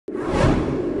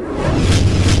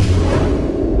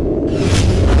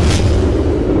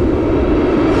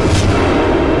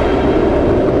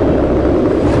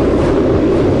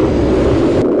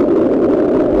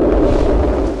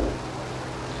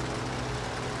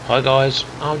Hi guys,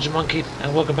 I'm Monkey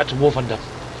and welcome back to War Thunder.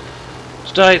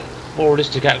 Today, more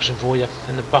realistic action for you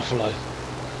in the Buffalo.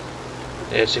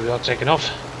 Yes, here we are taking off.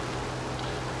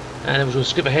 And then we'll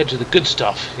skip ahead to the good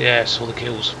stuff. Yes, all the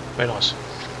kills. Very nice.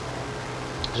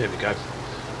 So here we go.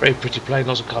 Very pretty plane,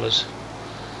 lots of colours.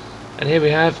 And here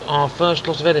we have our first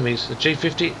lot of enemies, the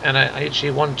G50 and a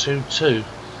HE122.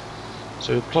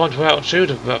 So we've climbed to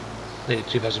altitude of about nearly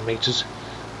 2,000 metres.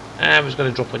 And we're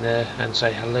going to drop in there and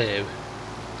say hello.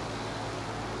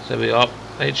 So we are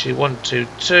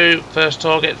HE122, first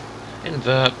target,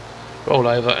 invert, roll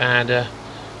over and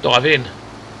dive in.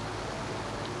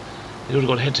 He's already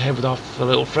gone head to head with our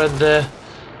little friend there.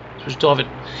 So just dive it,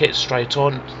 hit straight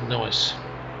on, nice.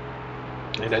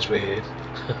 And as we're here.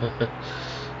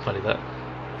 Funny that.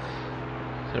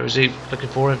 There is he, looking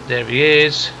for him, there he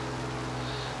is.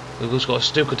 We've also got a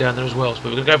Stuka down there as well, so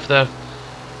we're going to go for the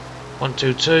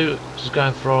 122, just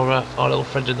going for our little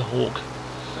friend in the Hawk.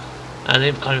 And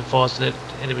him coming fast to the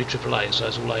enemy AAA, so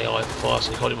it's all AI fast,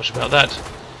 so you can't do much about that.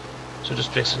 So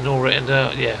just ignore it and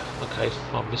yeah, okay,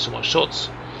 I'm missing my shots.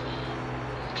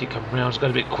 Keep coming around, it's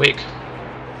going a bit quick.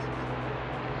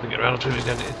 We get around to him, he's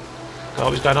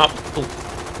going up. Oh,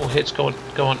 more hits, go on,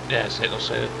 yeah, that's it, I'll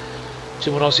say it.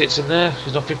 2 more nice hits in there,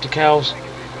 he's not 50 cals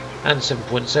and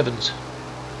 7.7s.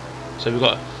 So we've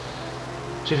got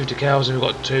 250 cals and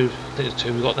we've got 2, I think it's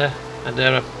 2 we've got there, and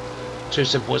there are 2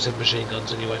 7.7 machine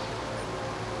guns anyway.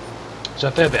 So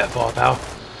a fair bit of firepower.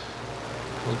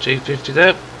 On G50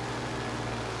 there.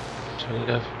 So we're going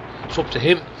to go swap to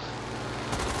him.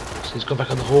 So he's gone back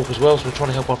on the Hawk as well, so we're trying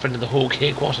to help our friend in the Hawk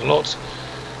here quite a lot.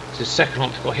 It's his second one,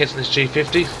 we've got hits on this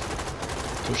G50.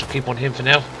 So we should keep on him for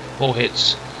now. More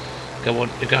hits. Go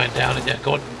on, you're going down, yeah,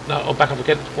 go on. No, I'll back up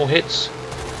again, more hits.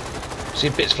 See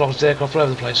bits flying there, go all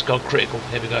over the place, go on, critical.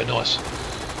 Here we go, nice.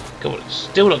 Go on,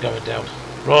 still not going down.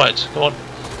 Right, go on.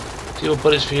 See your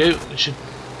bullets for you. It should.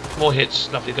 More hits,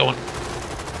 lovely, go on.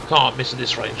 Can't miss at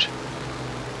this range.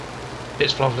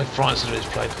 Bits flying left, right, and centre of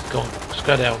his plane. Go on, just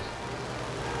go down.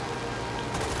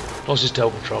 Lost his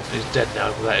tail control, he's dead now.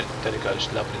 There it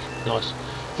goes, lovely, nice.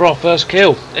 For our first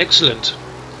kill, excellent.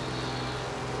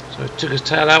 So he took his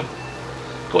tail out,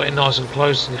 got in nice and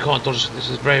close, and you can't dodge. This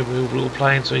is a very little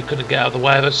plane, so he couldn't get out of the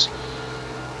way of us.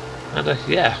 And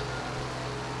yeah,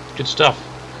 good stuff.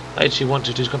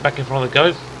 HE122's gone back in for another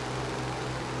go.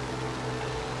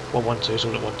 112 is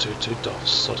all at 122. Daft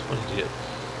sod, what an idiot.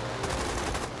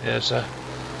 Yeah, it's a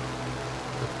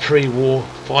pre-war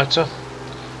fighter.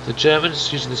 The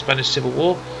Germans using the Spanish Civil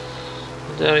War.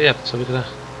 And yeah, so we're gonna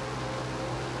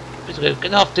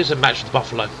have to do some match with the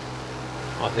Buffalo,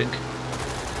 I think.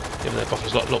 Even though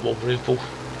Buffalo's a lot more maneuverable.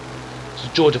 It's a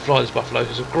joy to fly this Buffalo.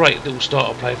 It's a great little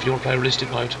starter plane if you want to play realistic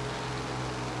mode.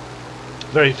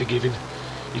 Very forgiving.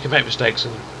 You can make mistakes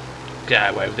and get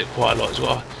away with it quite a lot. It's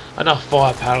got enough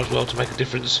firepower as well to make a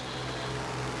difference.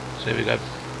 So here we go.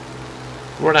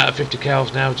 Run out of 50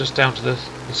 cals now, just down to the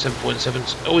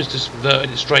 7.7s. Always just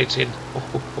inverting it straight in.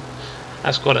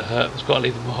 That's got to hurt. It's got to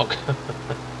leave a mark.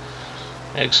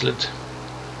 Excellent.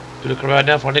 We look around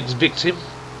now for our next victim.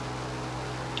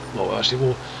 Well, actually,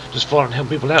 more just fire and help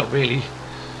people out, really.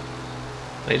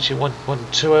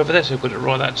 HE112 over there, so we've got it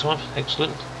right that time.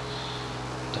 Excellent.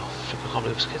 I can't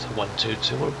believe it's getting to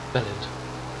 122. What a bellend.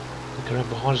 Look around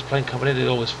behind us, plane coming in. There's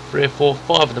always 3 or 4,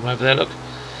 5 of them over there. Look.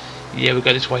 Yeah, we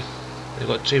go this way. We've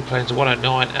got 2 planes, a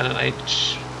 109 and an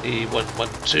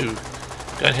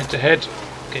HE112. Going head to head.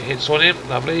 Get hits on him.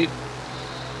 Lovely.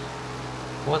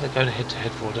 Why are they going head to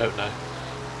head for? I don't know.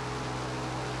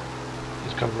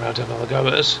 He's coming around to have another go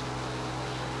at us.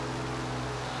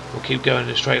 We'll keep going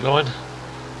in a straight line.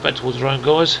 Back towards our own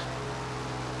guys.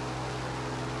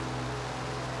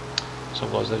 Some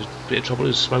guys there's a bit of trouble,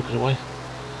 he's smoking away.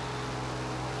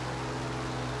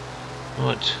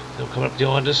 Right, they'll come up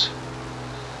behind us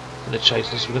and they're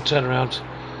chasing us. We're going to turn around.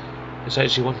 It's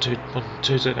actually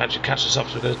 122's going to actually catch us up,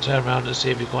 so we're going to turn around and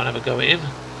see if we can't have a go at him.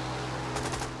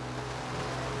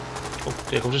 Oh,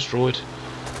 vehicle destroyed.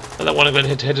 And that one I'm going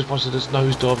head to head just wanted us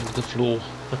nose dive into the floor.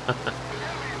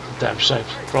 Damn shame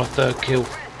for our 3rd kill.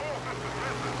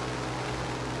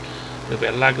 A little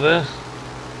bit of lag there.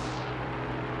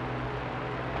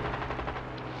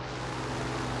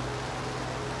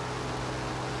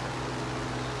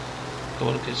 Go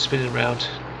on, get spinning around.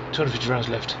 250 rounds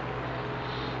left.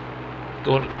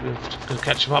 Go on, we're going to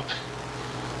catch him up.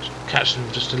 Catch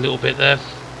them just a little bit there.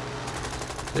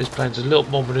 This plane's a little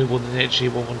more manoeuvrable than the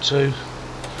HE112.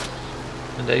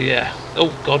 And yeah,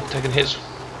 oh god, taking hits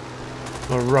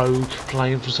from a rogue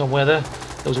plane from somewhere there.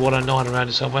 There was a 109 around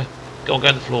it somewhere. Go on, go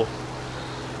on the floor.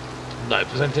 No, if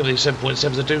there's anything with these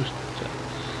 7.7s to do.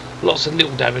 Lots of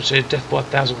little damage here, death by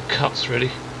 1,000 cuts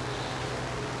really.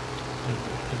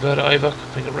 convert it over,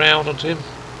 bring it round onto him.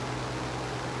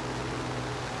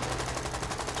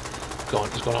 Go on,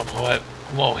 he's gone up high.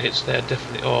 More hits there,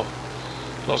 definitely. Oh,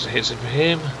 lots of hits in for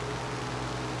him.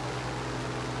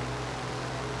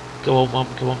 Go on, Mum,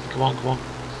 come on, come on, come on.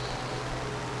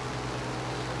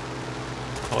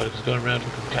 Oh, he's going around,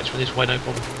 we can catch him this way, no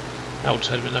problem. That will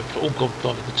turn him in, no problem. Oh, God,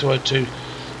 blimey, the 202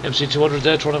 MC200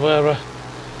 there, trying to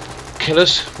kill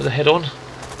us with a head on.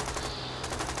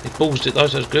 He ballsed it though,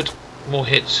 so that's good. More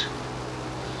hits.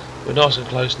 We're nice and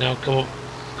close now, come on.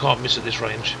 Can't miss at this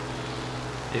range.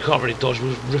 You can't really dodge,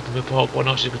 we'll rip him apart quite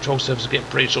nicely. The control surface are getting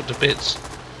pretty shot to bits.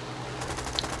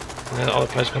 And then the other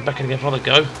players come back in again for another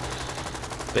go.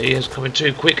 But he is coming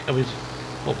too quick and we've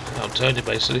outturned him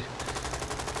basically.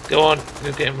 Go on,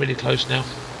 we're getting really close now.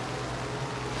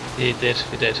 He did,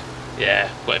 he did. Yeah,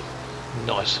 got him.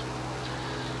 Nice.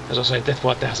 As I say, death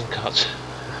by 1,000 cuts.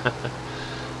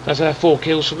 That's 4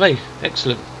 kills for me.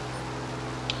 Excellent.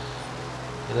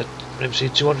 And the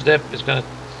MC200 there is going to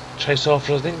chase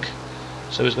after, I think.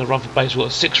 So he's going to run for base. We've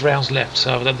got 6 rounds left,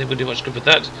 so I don't think we'll do much good with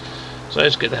that. So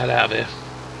let's get the hell out of here.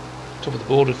 Top of the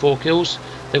board with 4 kills.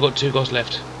 They've got 2 guys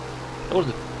left. Oh,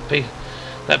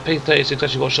 that P-36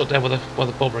 actually got shot down by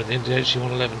the bomber in the end, the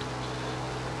HC-111.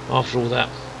 After all that.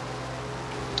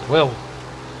 Well,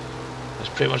 that's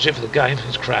pretty much it for the game.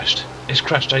 It's crashed. It's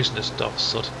crashed chasing this stuff,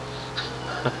 sod.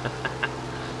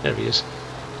 There he is.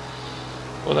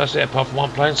 Well, that's it, apart from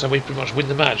one plane, so we pretty much win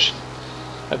the match.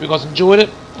 Hope you guys enjoyed it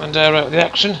and the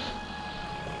action.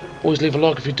 Always leave a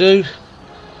like if you do,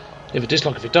 leave a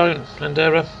dislike if you don't, and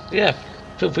yeah,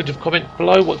 feel free to comment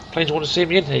below what planes you want to see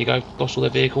me in. There you go, lost all their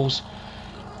vehicles.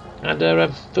 And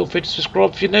feel free to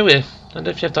subscribe if you're new here, and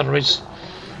if you have done already,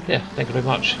 yeah, thank you very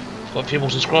much. Got a few more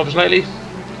subscribers lately.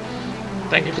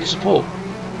 Thank you for the support.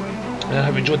 I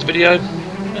hope you enjoyed the video,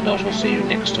 and I shall see you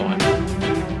next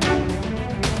time.